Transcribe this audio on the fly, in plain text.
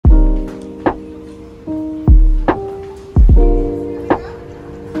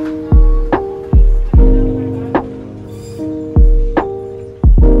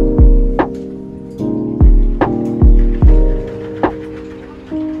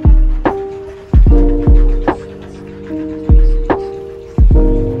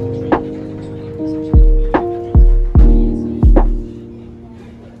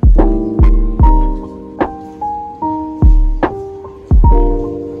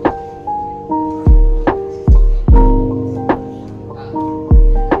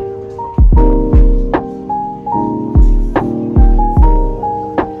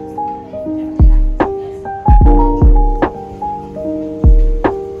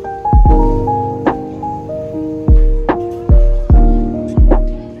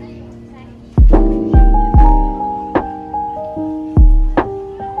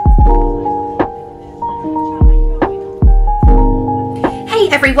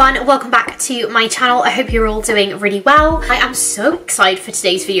everyone, welcome back to my channel. I hope you're all doing really well. I am so excited for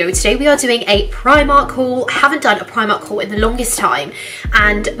today's video. Today we are doing a Primark haul. I haven't done a Primark haul in the longest time,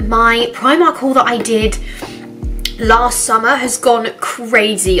 and my Primark haul that I did last summer has gone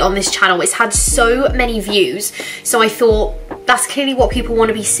crazy on this channel. It's had so many views, so I thought that's clearly what people want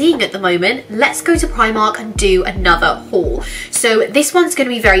to be seeing at the moment. Let's go to Primark and do another haul. So this one's going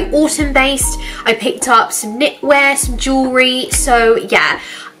to be very autumn based. I picked up some knitwear, some jewellery, so yeah.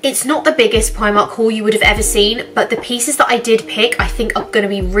 It's not the biggest Primark haul you would have ever seen, but the pieces that I did pick I think are going to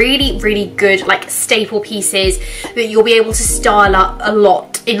be really good, like staple pieces that you'll be able to style up a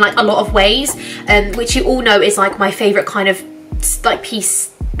lot in like a lot of ways, which you all know is like my favourite kind of like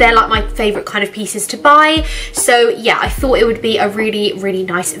piece. They're like my favourite kind of pieces to buy. So yeah, I thought it would be a really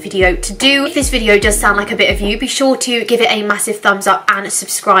nice video to do. If this video does sound like a bit of you, be sure to give it a massive thumbs up and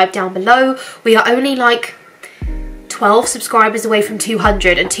subscribe down below. We are only like 12 subscribers away from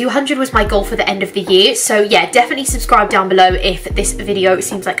 200, and 200 was my goal for the end of the year. So yeah, definitely subscribe down below if this video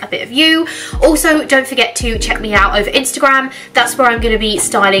seems like a bit of you. Also, don't forget to check me out over Instagram. That's where I'm going to be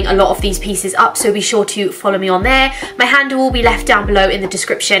styling a lot of these pieces up, so be sure to follow me on there. My handle will be left down below in the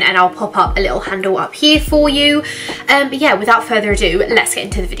description, and I'll pop up a little handle up here for you. But yeah, without further ado, let's get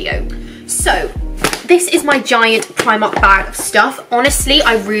into the video. So this is my giant Primark bag of stuff. Honestly,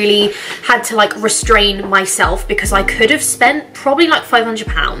 I really had to like restrain myself because I could have spent probably like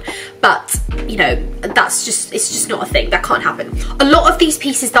 £500, but you know, it's just not a thing. That can't happen. A lot of these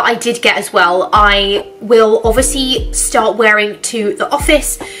pieces that I did get as well, I will obviously start wearing to the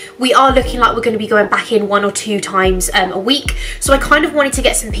office. We are looking like we're going to be going back in 1 or 2 times a week, so I kind of wanted to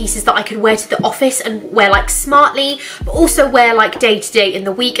get some pieces that I could wear to the office and wear like smartly, but also wear like day to day in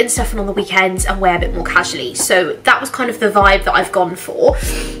the week and stuff, and on the weekends and wear a bit more casually. So that was kind of the vibe that I've gone for.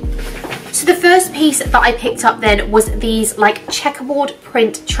 So the first piece that I picked up then was these like checkerboard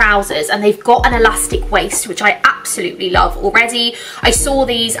print trousers, and they've got an elastic waist, which I absolutely love already. I saw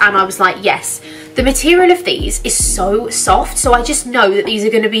these and I was like, yes. The material of these is so soft, so I just know that these are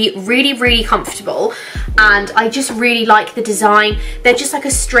going to be really comfortable, and I just really like the design. They're just like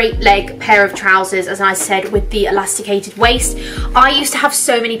a straight leg pair of trousers, as I said, with the elasticated waist. I used to have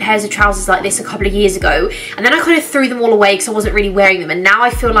so many pairs of trousers like this a couple of years ago, and then I kind of threw them all away because I wasn't really wearing them, and now I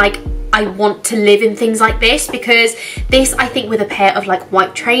feel like I want to live in things like this, because this, I think, with a pair of like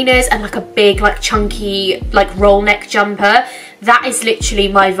white trainers and like a big like chunky like roll neck jumper, that is literally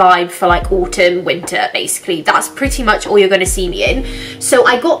my vibe for like autumn, winter, basically. That's pretty much all you're going to see me in. So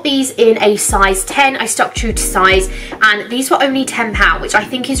I got these in a size 10. I stuck true to size, and these were only £10, which I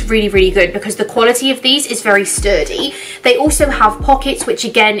think is really good because the quality of these is very sturdy. They also have pockets, which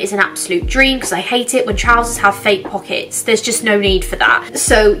again is an absolute dream because I hate it when trousers have fake pockets. There's just no need for that.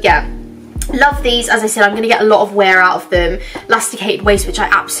 So yeah, love these. As I said, I'm going to get a lot of wear out of them. Elasticated waist, which I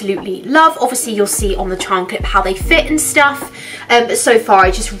absolutely love. Obviously you'll see on the charm clip how they fit and stuff, but so far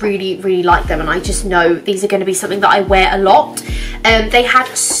I just really like them, and I just know these are going to be something that I wear a lot. They had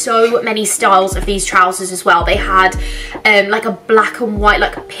so many styles of these trousers as well. They had like a black and white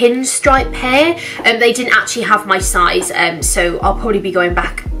like pinstripe pair. They didn't actually have my size, so I'll probably be going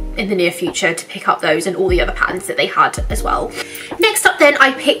back in the near future to pick up those and all the other patterns that they had as well. Next up then,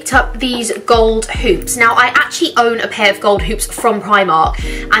 I picked up these gold hoops. Now I actually own a pair of gold hoops from Primark,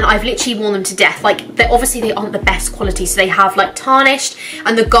 and I've literally worn them to death. Like, obviously they aren't the best quality, so they have like tarnished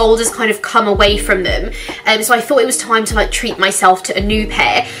and the gold has kind of come away from them, so I thought it was time to like treat myself to a new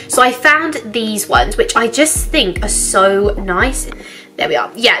pair. So I found these ones, which I just think are so nice. There we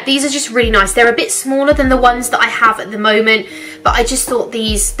are. Yeah, these are just really nice. They're a bit smaller than the ones that I have at the moment, but I just thought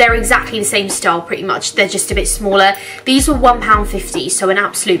they're exactly the same style pretty much. They're just a bit smaller. These were £1.50, so an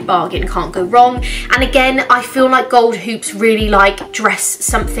absolute bargain, can't go wrong. And again, I feel like gold hoops really like dress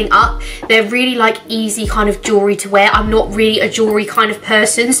something up. They're really like easy kind of jewellery to wear. I'm not really a jewellery kind of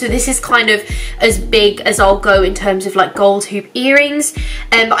person, so this is kind of as big as I'll go in terms of like gold hoop earrings.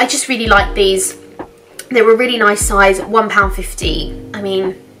 But I just really like these. They were a really nice size, £1.50. I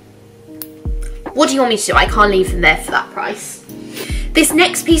mean, what do you want me to do? I can't leave them there for that price. This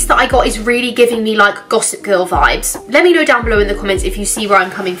next piece that I got is really giving me like Gossip Girl vibes. Let me know down below in the comments if you see where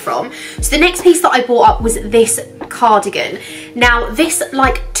I'm coming from. So the next piece that I bought up was this cardigan. Now this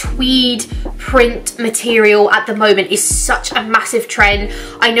like tweed print material at the moment is such a massive trend.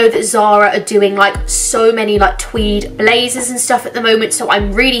 I know that Zara are doing like so many like tweed blazers and stuff at the moment, so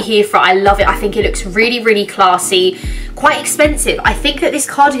I'm really here for it. I love it. I think it looks really classy. Quite expensive. I think that this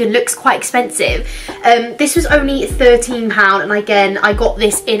cardigan looks quite expensive. This was only £13, and again I got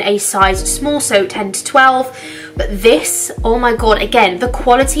this in a size small, so 10 to 12. But this, oh my god, again, the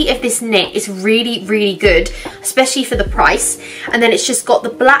quality of this knit is really, really good, especially for the price. And then it's just got the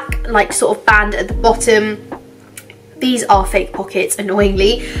black like sort of band at the bottom. These are fake pockets,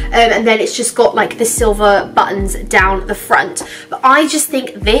 annoyingly, and then it's just got like the silver buttons down the front. But I just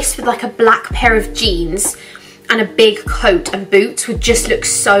think this with like a black pair of jeans and a big coat and boots would just look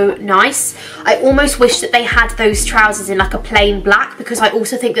so nice. I almost wish that they had those trousers in like a plain black, because I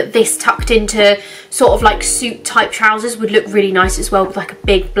also think that this tucked into sort of like suit type trousers would look really nice as well with like a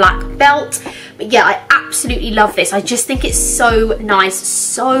big black belt. But yeah, I absolutely love this. I just think it's so nice,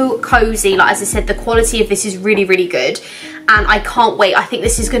 so cozy. Like, as I said, the quality of this is really, really good. And I can't wait. I think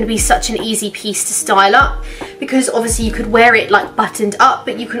this is going to be such an easy piece to style up, because obviously you could wear it like buttoned up,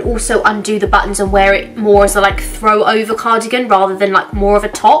 but you can also undo the buttons and wear it more as a like throw over cardigan rather than like more of a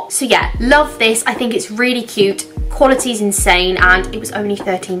top. So yeah, love this. I think it's really cute. Quality's insane, and it was only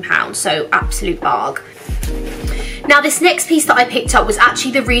 £13, so absolute barg. Now, this next piece that I picked up was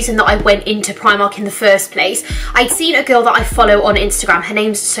actually the reason that I went into Primark in the first place. I'd seen a girl that I follow on Instagram, her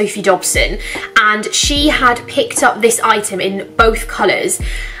name's Sophie Dobson, and she had picked up this item in both colours.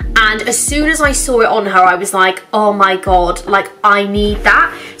 And as soon as I saw it on her, I was like, oh my god, like I need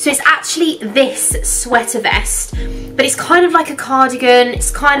that. So it's actually this sweater vest, but it's kind of like a cardigan.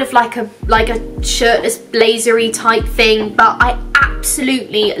 It's kind of like a shirtless blazery type thing, but I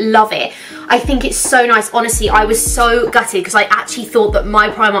absolutely love it. I think it's so nice. Honestly, I was so gutted because I actually thought that my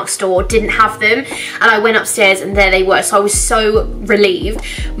Primark store didn't have them, and I went upstairs and there they were, so I was so relieved.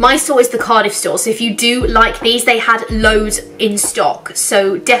 My store is the Cardiff store, so if you do like these, they had loads in stock,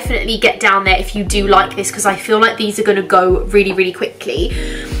 so definitely get down there if you do like this, because I feel like these are going to go really, really quickly.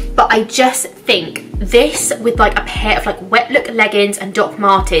 But I just think this with like a pair of like wet look leggings and Doc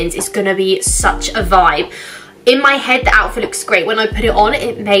Martens is going to be such a vibe. In my head, the outfit looks great. When I put it on,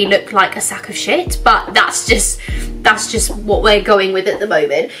 it may look like a sack of shit, but that's just what we're going with at the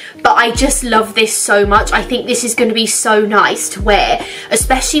moment. But I just love this so much. I think this is going to be so nice to wear,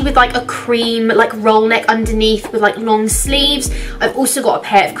 especially with like a cream like roll neck underneath with like long sleeves. I've also got a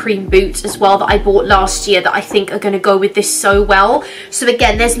pair of cream boots as well that I bought last year that I think are going to go with this so well. So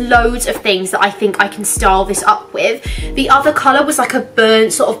again, there's loads of things that I think I can style this up with. The other colour was like a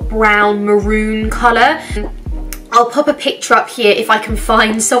burnt sort of brown maroon colour. I'll pop a picture up here if I can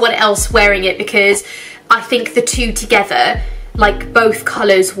find someone else wearing it, because I think the two together, like both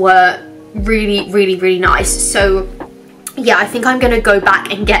colours, were really, really, really nice. So yeah, I think I'm going to go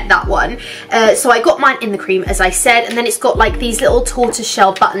back and get that one. So I got mine in the cream, as I said, and then it's got like these little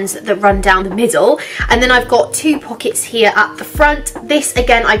tortoiseshell buttons that run down the middle, and then I've got two pockets here at the front. This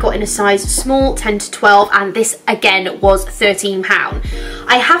again I got in a size small, 10 to 12, and this again was £13.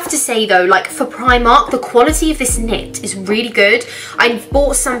 I have to say though, like for Primark, the quality of this knit is really good. I've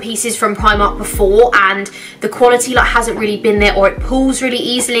bought some pieces from Primark before and the quality like hasn't really been there, or it pulls really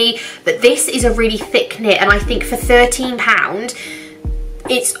easily, but this is a really thick knit, and I think for £13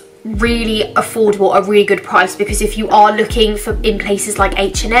 it's really affordable, a really good price, because if you are looking for in places like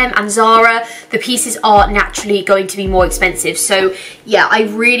H&M and Zara, the pieces are naturally going to be more expensive. So yeah, I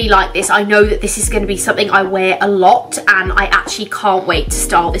really like this. I know that this is going to be something I wear a lot, and I actually can't wait to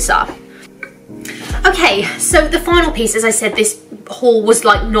style this up. Okay, so the final piece, as I said, this haul was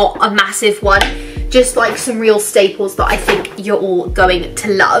like not a massive one, just like some real staples that I think you're all going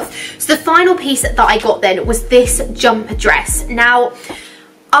to love. So the final piece that I got then was this jumper dress. Now,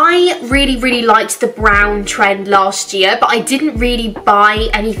 I really, really liked the brown trend last year, but I didn't really buy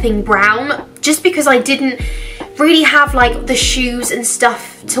anything brown just because I didn't really have like the shoes and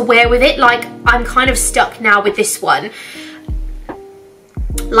stuff to wear with it. Like, I'm kind of stuck now with this one.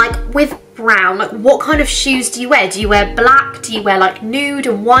 Like with brown, like what kind of shoes do you wear? Do you wear black? Do you wear like nude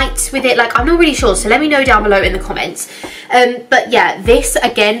and white with it? Like, I'm not really sure, so let me know down below in the comments. But yeah, this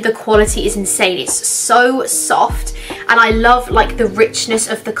again, the quality is insane. It's so soft, and I love like the richness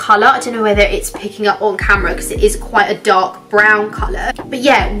of the colour. I don't know whether it's picking up on camera because it is quite a dark brown colour. But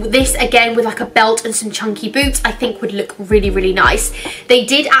yeah, this again with like a belt and some chunky boots, I think would look really, really nice. They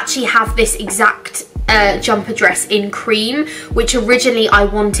did actually have this exact jumper dress in cream, which originally I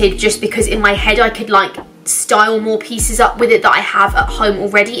wanted just because in my head I could like style more pieces up with it that I have at home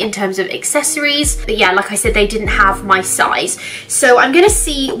already in terms of accessories. But yeah, like I said, they didn't have my size, so I'm gonna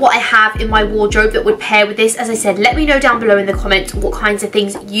see what I have in my wardrobe that would pair with this. As I said, let me know down below in the comments what kinds of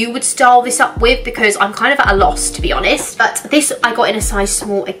things you would style this up with, because I'm kind of at a loss, to be honest. But this I got in a size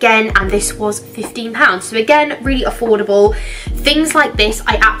small again, and this was £15, so again, really affordable. Things like this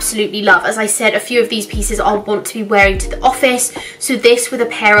I absolutely love. As I said, a few of these pieces I'll want to be wearing to the office, so this with a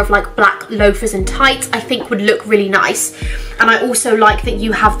pair of like black loafers and tights, I think think would look really nice. And I also like that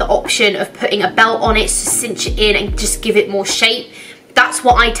you have the option of putting a belt on it to cinch it in and just give it more shape. That's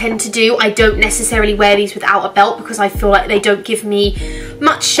what I tend to do. I don't necessarily wear these without a belt because I feel like they don't give me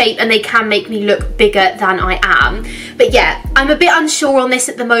much shape and they can make me look bigger than I am. But yeah, I'm a bit unsure on this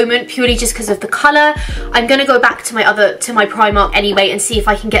at the moment, purely just because of the colour. I'm going to go back to my Primark anyway and see if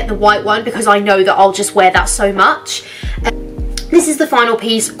I can get the white one, because I know that I'll just wear that so much. This is the final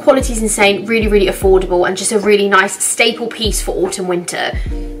piece. Quality's insane, really, really affordable, and just a really nice staple piece for autumn winter.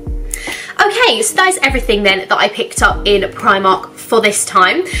 Okay, so that is everything then that I picked up in Primark for this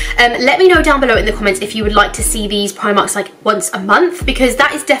time. Let me know down below in the comments if you would like to see these Primarks like once a month, because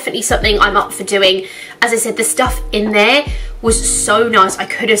that is definitely something I'm up for doing. As I said, the stuff in there was so nice. I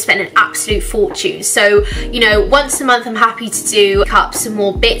could have spent an absolute fortune. So, you know, once a month I'm happy to do up some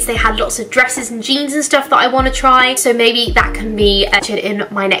more bits. They had lots of dresses and jeans and stuff that I want to try. So maybe that can be featured in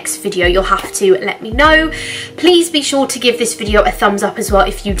my next video. You'll have to let me know. Please be sure to give this video a thumbs up as well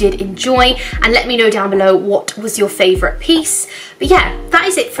if you did enjoy, and let me know down below what was your favourite piece. But yeah, that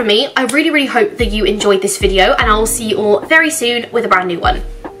is it from me. I really, really hope that you enjoyed this video, and I'll see you all very soon with a brand new one.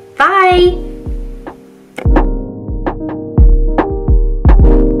 Bye!